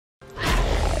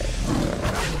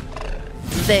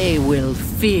they will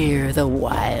fear the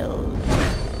wild.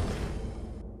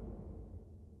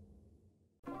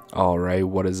 Alright,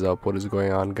 what is up? What is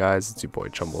going on, guys? It's your boy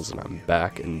Chumbles, and I'm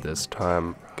back, and this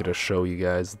time I'm gonna show you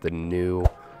guys the new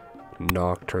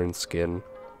Nocturne skin.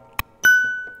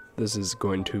 This is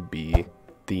going to be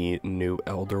the new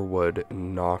Elderwood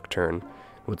Nocturne.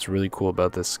 What's really cool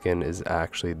about this skin is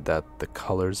actually that the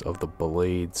colors of the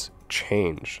blades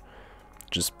change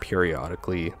just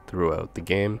periodically throughout the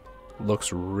game.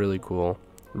 Looks really cool,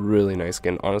 really nice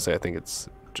skin. Honestly, I think it's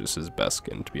just his best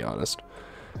skin, to be honest.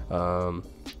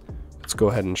 Let's go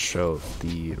ahead and show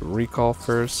the recall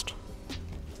first.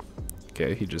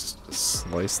 Okay, he just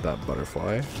sliced that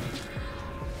butterfly.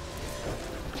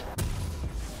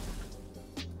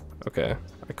 Okay,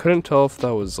 I couldn't tell if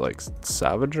that was like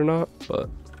savage or not, but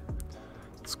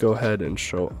let's go ahead and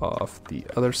show off the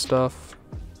other stuff.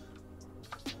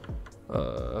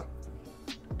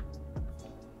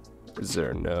 Is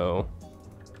there no?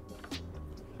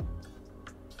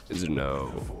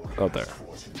 Oh, there.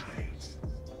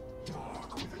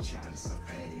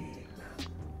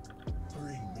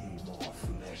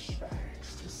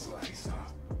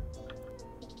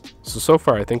 So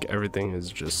far I think everything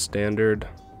is just standard.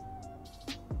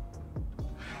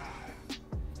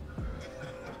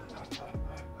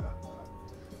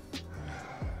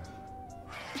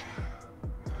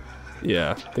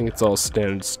 Yeah, I think it's all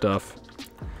standard stuff.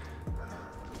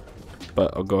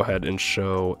 But I'll go ahead and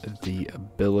show the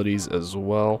abilities as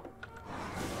well.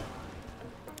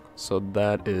 So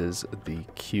that is the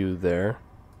Q there,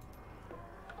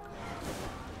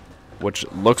 which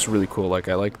looks really cool. Like,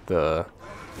 I like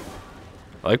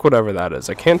whatever that is.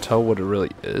 I can't tell what it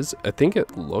really is. I think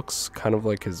it looks kind of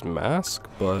like his mask,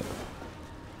 but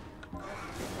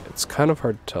it's kind of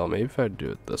hard to tell. Maybe if I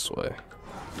do it this way.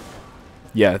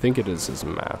 Yeah, I think it is his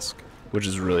mask, which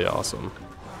is really awesome.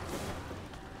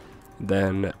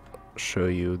 Then show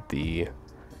you the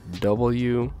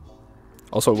W.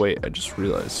 Also, wait, I just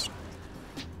realized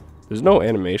there's no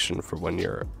animation for when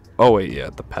you're... Oh wait, yeah,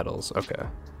 the pedals. Okay.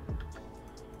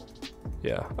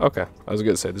 Yeah, okay. I was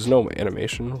gonna say there's no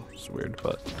animation, which is weird,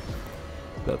 but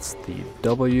that's the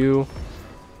W.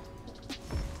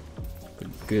 The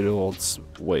good old...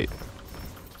 Wait.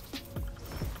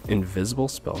 Invisible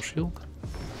spell shield?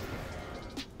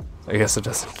 I guess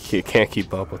it can't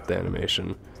keep up with the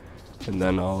animation. And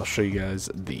then I'll show you guys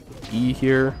the E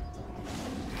here,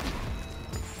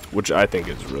 which I think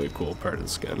is a really cool part of the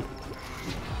skin.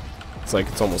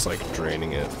 It's almost like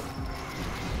draining it.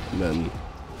 And then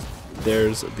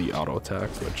there's the auto attack,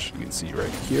 which you can see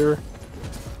right here,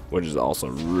 which is also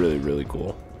really, really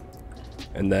cool.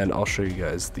 And then I'll show you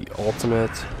guys the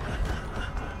ultimate.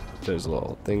 There's a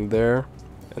little thing there,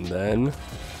 and then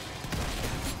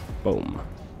boom,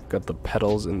 got the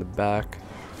petals in the back.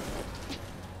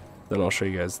 Then I'll show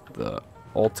you guys the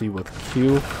ulti with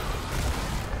Q.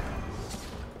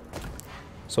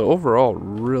 So overall,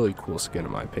 really cool skin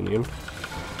in my opinion.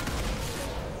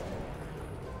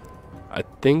 I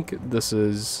think this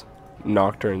is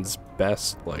Nocturne's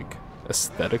best, like,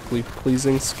 aesthetically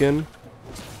pleasing skin.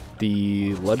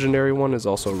 The legendary one is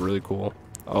also really cool.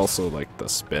 I also like the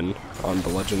spin on the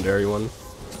legendary one.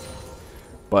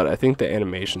 But I think the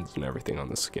animations and everything on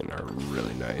the skin are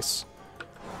really nice.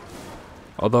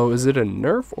 Although, is it a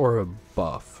nerf or a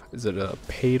buff? Is it a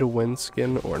pay-to-win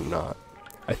skin or not?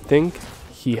 I think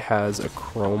he has a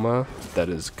chroma that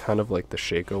is kind of like the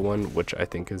Shaco one, which I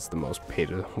think is the most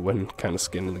pay-to-win kind of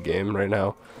skin in the game right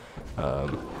now.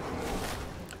 But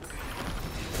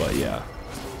yeah.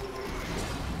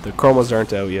 The chromas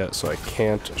aren't out yet, so I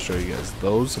can't show you guys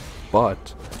those.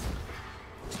 But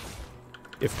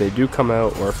if they do come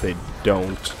out, or if they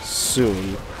don't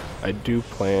soon, I do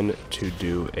plan to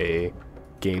do a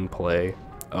gameplay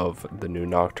of the new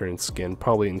Nocturne skin,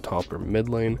 probably in top or mid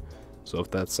lane. So if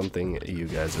that's something you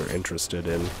guys are interested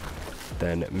in,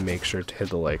 then make sure to hit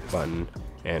the like button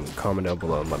and comment down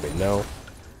below and let me know,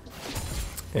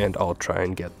 and I'll try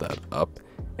and get that up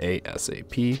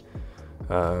ASAP.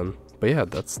 But yeah,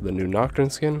 that's the new Nocturne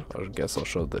skin. I guess I'll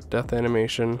show the death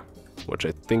animation, which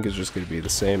I think is just going to be the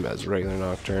same as regular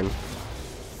Nocturne.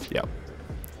 Yep,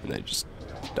 and then it just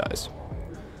dies.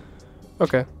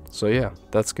 Okay, so yeah,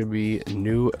 that's going to be a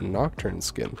new Nocturne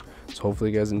skin. So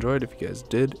hopefully you guys enjoyed. If you guys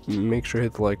did, make sure to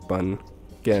hit the like button.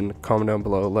 Again, comment down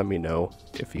below, let me know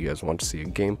if you guys want to see a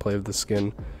gameplay of the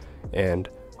skin, and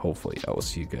hopefully I will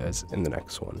see you guys in the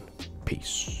next one.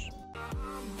 Peace.